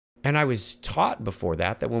And I was taught before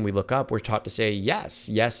that when we look up, we're taught to say, yes,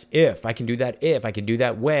 yes, if. I can do that if. I can do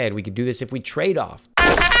that when. We can do this if we trade off.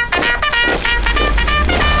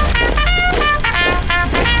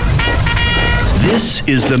 This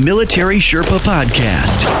is the Military Sherpa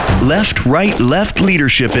Podcast. Left, right, left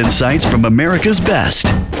leadership insights from America's best.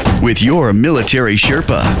 With your Military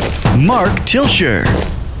Sherpa, Mark Tilsher.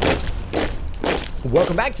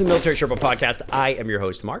 Welcome back to the Military Sherpa Podcast. I am your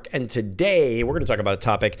host, Mark, and today we're going to talk about a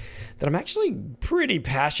topic that I'm actually pretty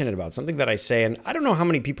passionate about, something that I say, and I don't know how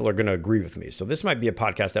many people are going to agree with me. So this might be a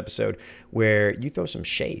podcast episode where you throw some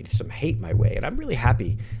shade, some hate my way, and I'm really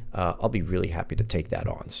happy. I'll be really happy to take that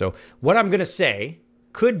on. So what I'm going to say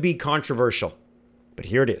could be controversial, but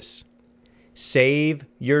here it is. Save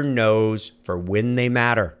your no's for when they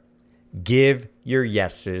matter. Give your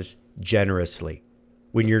yeses generously.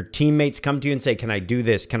 When your teammates come to you and say, can I do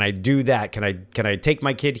this? Can I do that? Can I take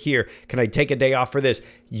my kid here? Can I take a day off for this?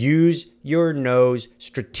 Use your no's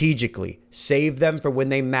strategically. Save them for when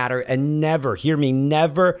they matter, and never, hear me,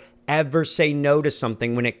 never, ever say no to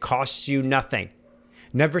something when it costs you nothing.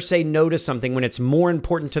 Never say no to something when it's more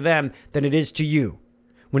important to them than it is to you.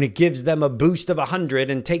 When it gives them a boost of 100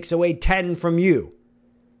 and takes away 10 from you.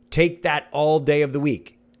 Take that all day of the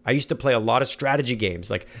week. I used to play a lot of strategy games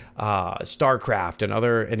like StarCraft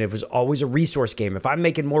and it was always a resource game. If I'm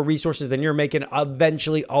making more resources than you're making,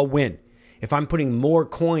 eventually I'll win. If I'm putting more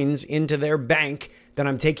coins into their bank than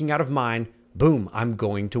I'm taking out of mine, boom, I'm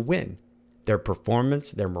going to win. Their performance,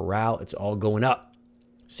 their morale, it's all going up.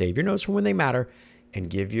 Save your no's for when they matter and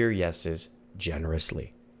give your yeses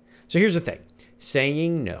generously. So here's the thing.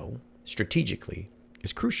 Saying no strategically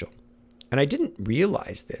is crucial. And I didn't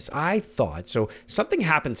realize this. I thought, so something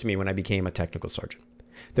happened to me when I became a technical sergeant.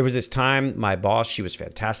 There was this time, my boss, she was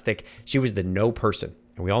fantastic. She was the no person.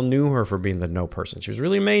 And we all knew her for being the no person. She was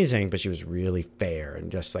really amazing, but she was really fair and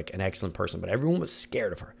just like an excellent person. But everyone was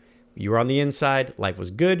scared of her. You were on the inside, life was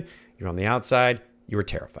good. You were on the outside, you were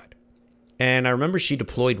terrified. And I remember she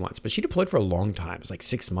deployed once, but she deployed for a long time. It was like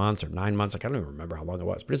 6 months or 9 months. Like I don't even remember how long it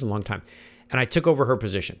was, but it was a long time. And I took over her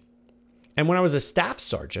position. And when I was a staff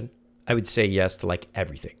sergeant, I would say yes to like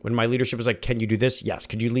everything. When my leadership was like, can you do this? Yes.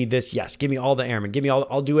 Could you lead this? Yes. Give me all the airmen. Give me all,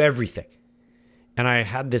 I'll do everything. And I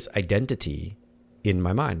had this identity in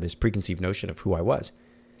my mind, this preconceived notion of who I was.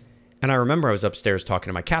 And I remember I was upstairs talking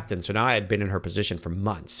to my captain. So now I had been in her position for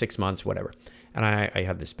months, 6 months, whatever. And I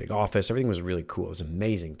had this big office. Everything was really cool. It was an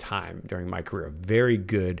amazing time during my career, a very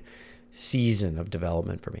good season of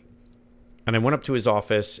development for me. And I went up to his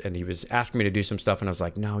office and he was asking me to do some stuff. And I was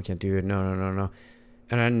like, no, I can't do it. No.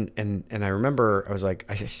 And I remember I was like,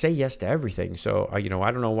 I say yes to everything. So, I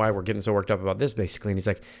don't know why we're getting so worked up about this basically. And he's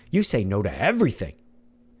like, you say no to everything.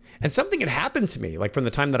 And something had happened to me, like from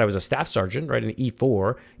the time that I was a staff sergeant, right, in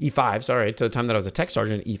E5, to the time that I was a tech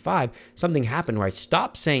sergeant in E5, something happened where I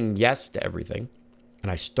stopped saying yes to everything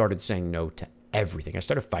and I started saying no to everything. I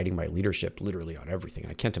started fighting my leadership literally on everything.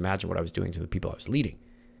 And I can't imagine what I was doing to the people I was leading.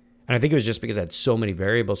 And I think it was just because I had so many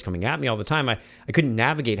variables coming at me all the time. I couldn't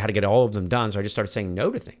navigate how to get all of them done. So I just started saying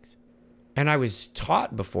no to things. And I was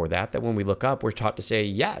taught before that when we look up, we're taught to say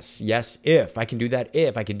yes, yes, if. I can do that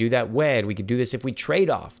if. I can do that when. We can do this if we trade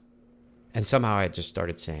off. And somehow I just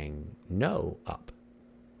started saying no up.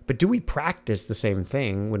 But do we practice the same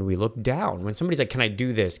thing when we look down? When somebody's like, can I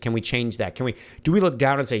do this? Can we change that? Do we look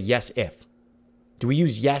down and say yes, if? Do we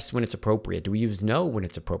use yes when it's appropriate? Do we use no when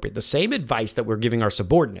it's appropriate? The same advice that we're giving our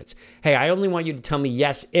subordinates. Hey, I only want you to tell me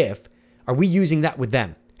yes if. Are we using that with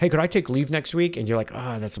them? Hey, could I take leave next week? And you're like,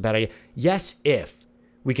 oh, that's a bad idea. Yes, if.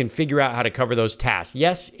 We can figure out how to cover those tasks.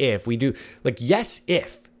 Yes, if. We do, like, yes,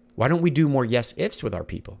 if. Why don't we do more yes, ifs with our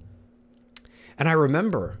people? And I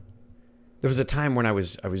remember there was a time when I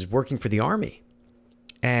was working for the Army.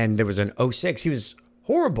 And there was an 06. He was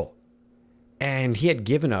horrible. And he had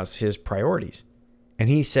given us his priorities. And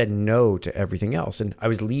he said no to everything else. And I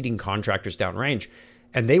was leading contractors downrange.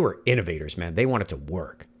 And they were innovators, man. They wanted to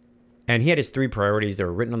work. And he had his 3 priorities. They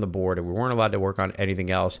were written on the board. And we weren't allowed to work on anything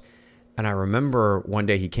else. And I remember one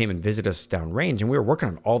day he came and visited us downrange. And we were working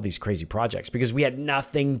on all these crazy projects. Because we had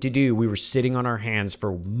nothing to do. We were sitting on our hands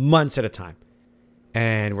for months at a time.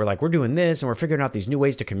 And we're like, we're doing this. And we're figuring out these new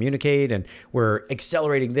ways to communicate. And we're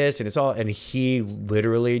accelerating this. And it's all. And he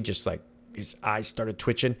literally just like, his eyes started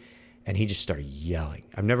twitching. And he just started yelling.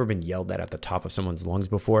 I've never been yelled at the top of someone's lungs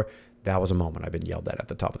before. That was a moment I've been yelled at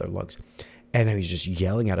the top of their lungs. And then he's just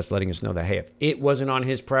yelling at us, letting us know that, hey, if it wasn't on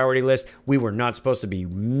his priority list, we weren't supposed to be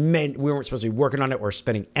working on it or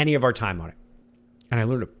spending any of our time on it. And I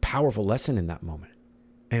learned a powerful lesson in that moment.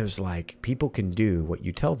 And it was like, people can do what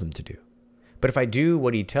you tell them to do. But if I do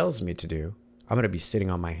what he tells me to do, I'm going to be sitting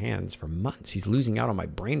on my hands for months. He's losing out on my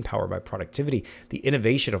brain power, my productivity, the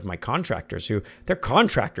innovation of my contractors who they're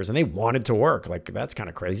contractors and they wanted to work. Like, that's kind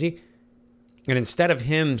of crazy. And instead of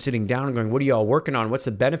him sitting down and going, what are you all working on? What's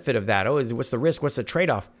the benefit of that? What's the risk? What's the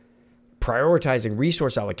trade-off? Prioritizing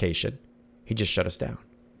resource allocation, he just shut us down.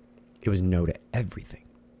 It was no to everything.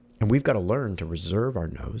 And we've got to learn to reserve our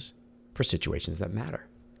no's for situations that matter.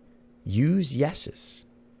 Use yeses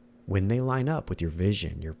when they line up with your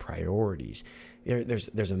vision, your priorities.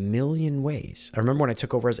 There's a million ways. I remember when I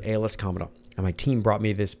took over as ALS Commandant and my team brought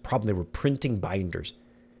me this problem. They were printing binders.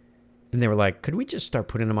 And they were like, could we just start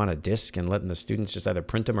putting them on a disk and letting the students just either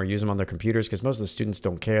print them or use them on their computers? Because most of the students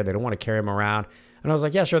don't care. They don't want to carry them around. And I was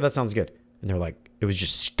like, yeah, sure, that sounds good. And they're like, it was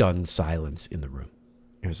just stunned silence in the room.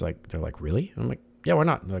 It was like, they're like, really? And I'm like, yeah, why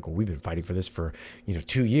not? And they're like, well, we've been fighting for this for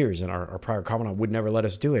 2 years and our prior commandant would never let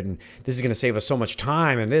us do it. And this is going to save us so much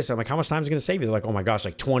time and this. I'm like, how much time is it going to save you? They're like, oh my gosh,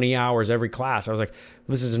 like 20 hours every class. I was like,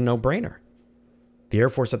 this is a no-brainer. The Air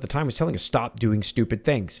Force at the time was telling us, stop doing stupid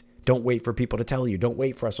things. Don't wait for people to tell you. Don't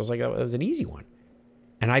wait for us. I was like, that was an easy one.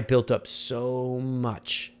 And I built up so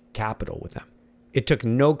much capital with them. It took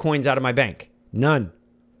no coins out of my bank. None.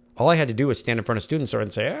 All I had to do was stand in front of students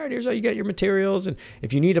and say, all right, here's how you get your materials. And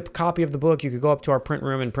if you need a copy of the book, you could go up to our print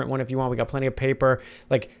room and print one if you want. We got plenty of paper.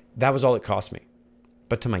 Like, that was all it cost me.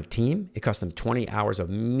 But to my team, it cost them 20 hours of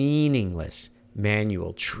meaningless,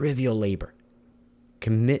 manual, trivial labor.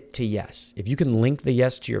 Commit to yes. If you can link the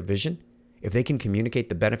yes to your vision, if they can communicate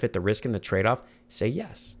the benefit, the risk, and the trade-off, say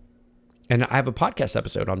yes. And I have a podcast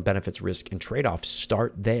episode on benefits, risk, and trade-off.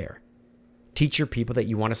 Start there. Teach your people that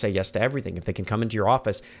you want to say yes to everything. If they can come into your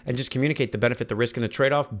office and just communicate the benefit, the risk, and the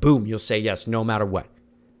trade-off, boom, you'll say yes no matter what.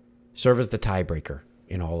 Serve as the tiebreaker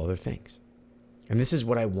in all other things. And this is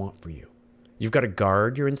what I want for you. You've got to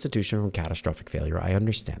guard your institution from catastrophic failure. I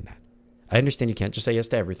understand that. I understand you can't just say yes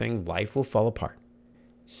to everything. Life will fall apart.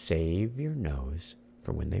 Save your no's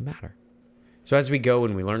for when they matter. So as we go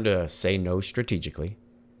and we learn to say no strategically,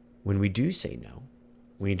 when we do say no,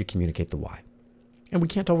 we need to communicate the why. And we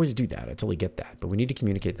can't always do that. I totally get that. But we need to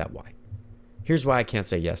communicate that why. Here's why I can't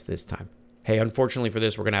say yes this time. Hey, unfortunately for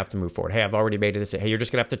this, we're going to have to move forward. Hey, I've already made it. Hey, you're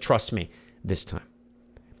just going to have to trust me this time.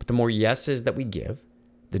 But the more yeses that we give,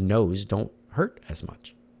 the no's don't hurt as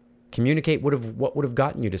much. Communicate what would have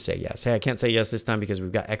gotten you to say yes. Hey, I can't say yes this time because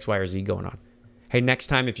we've got X, Y, or Z going on. Hey, next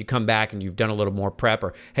time if you come back and you've done a little more prep,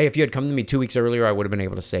 or hey, if you had come to me 2 weeks earlier, I would have been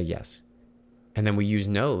able to say yes. And then we use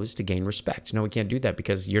no's to gain respect. No, we can't do that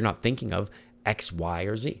because you're not thinking of X, Y,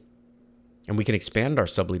 or Z. And we can expand our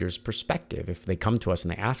sub-leaders' perspective if they come to us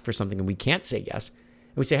and they ask for something and we can't say yes.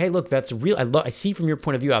 And we say, hey, look, that's real. I see from your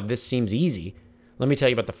point of view how this seems easy. Let me tell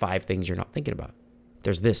you about the 5 things you're not thinking about.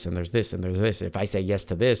 There's this, and there's this, and there's this. If I say yes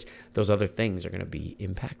to this, those other things are going to be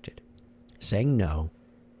impacted. Saying no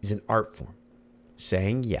is an art form.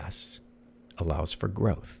 Saying yes allows for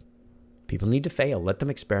growth. People need to fail. Let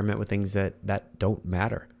them experiment with things that don't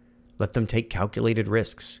matter. Let them take calculated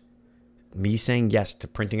risks. Me saying yes to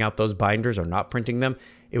printing out those binders or not printing them,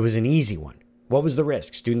 it was an easy one. What was the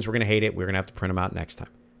risk? Students were going to hate it. We were going to have to print them out next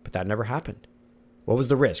time. But that never happened. What was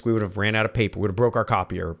the risk? We would have ran out of paper. We would have broke our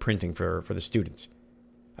copier or printing for the students.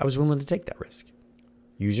 I was willing to take that risk.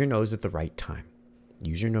 Use your nose at the right time.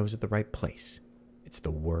 Use your nose at the right place. It's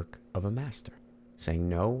the work of a master. Saying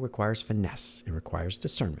no requires finesse. It requires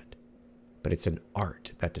discernment. But it's an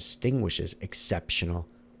art that distinguishes exceptional.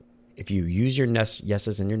 If you use your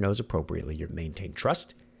yeses and your no's appropriately, you'll maintain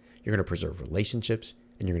trust, you're going to preserve relationships,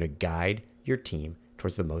 and you're going to guide your team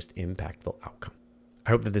towards the most impactful outcome.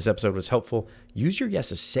 I hope that this episode was helpful. Use your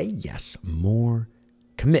yeses. Say yes more.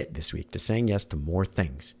 Commit this week to saying yes to more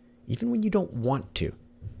things, even when you don't want to.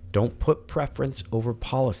 Don't put preference over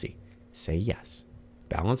policy. Say yes.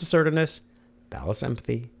 Balance assertiveness, balance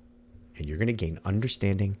empathy, and you're going to gain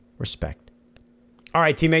understanding, respect. All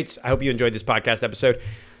right, teammates, I hope you enjoyed this podcast episode.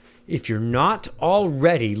 If you're not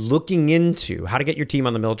already looking into how to get your team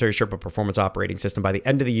on the Military Sherpa Performance Operating System by the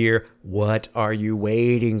end of the year, what are you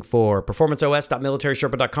waiting for?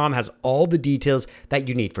 PerformanceOS.militarySherpa.com has all the details that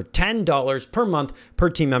you need. For $10 per month per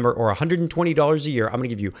team member or $120 a year, I'm going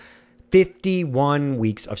to give you 51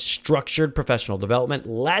 weeks of structured professional development,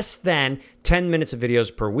 less than 10 minutes of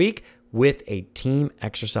videos per week, with a team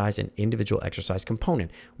exercise and individual exercise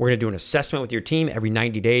component. We're going to do an assessment with your team every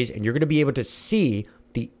 90 days, and you're going to be able to see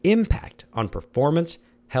the impact on performance,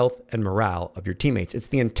 health, and morale of your teammates. It's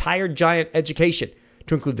the entire giant education,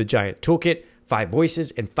 to include the giant toolkit, 5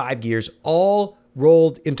 voices, and 5 gears, all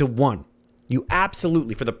rolled into one. You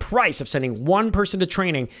absolutely, for the price of sending one person to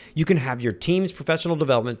training, you can have your team's professional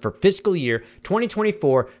development for fiscal year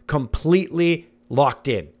 2024 completely locked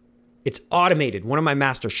in. It's automated. One of my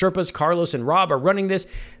master Sherpas, Carlos and Rob, are running this.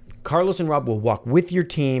 Carlos and Rob will walk with your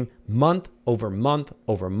team month over month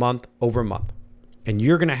over month over month. And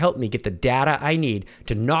you're going to help me get the data I need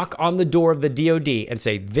to knock on the door of the DoD and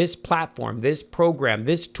say, this platform, this program,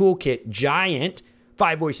 this toolkit, giant,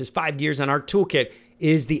 5 voices, 5 gears on our toolkit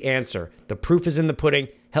is the answer. The proof is in the pudding.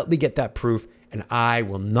 Help me get that proof, and I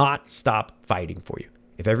will not stop fighting for you.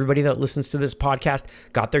 If everybody that listens to this podcast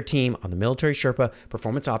got their team on the Military Sherpa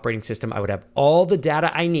Performance Operating System, I would have all the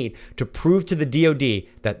data I need to prove to the DoD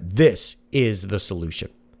that this is the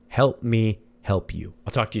solution. Help me help you.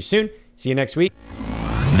 I'll talk to you soon. See you next week.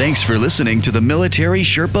 Thanks for listening to the Military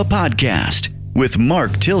Sherpa Podcast with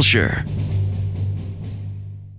Mark Tilsher.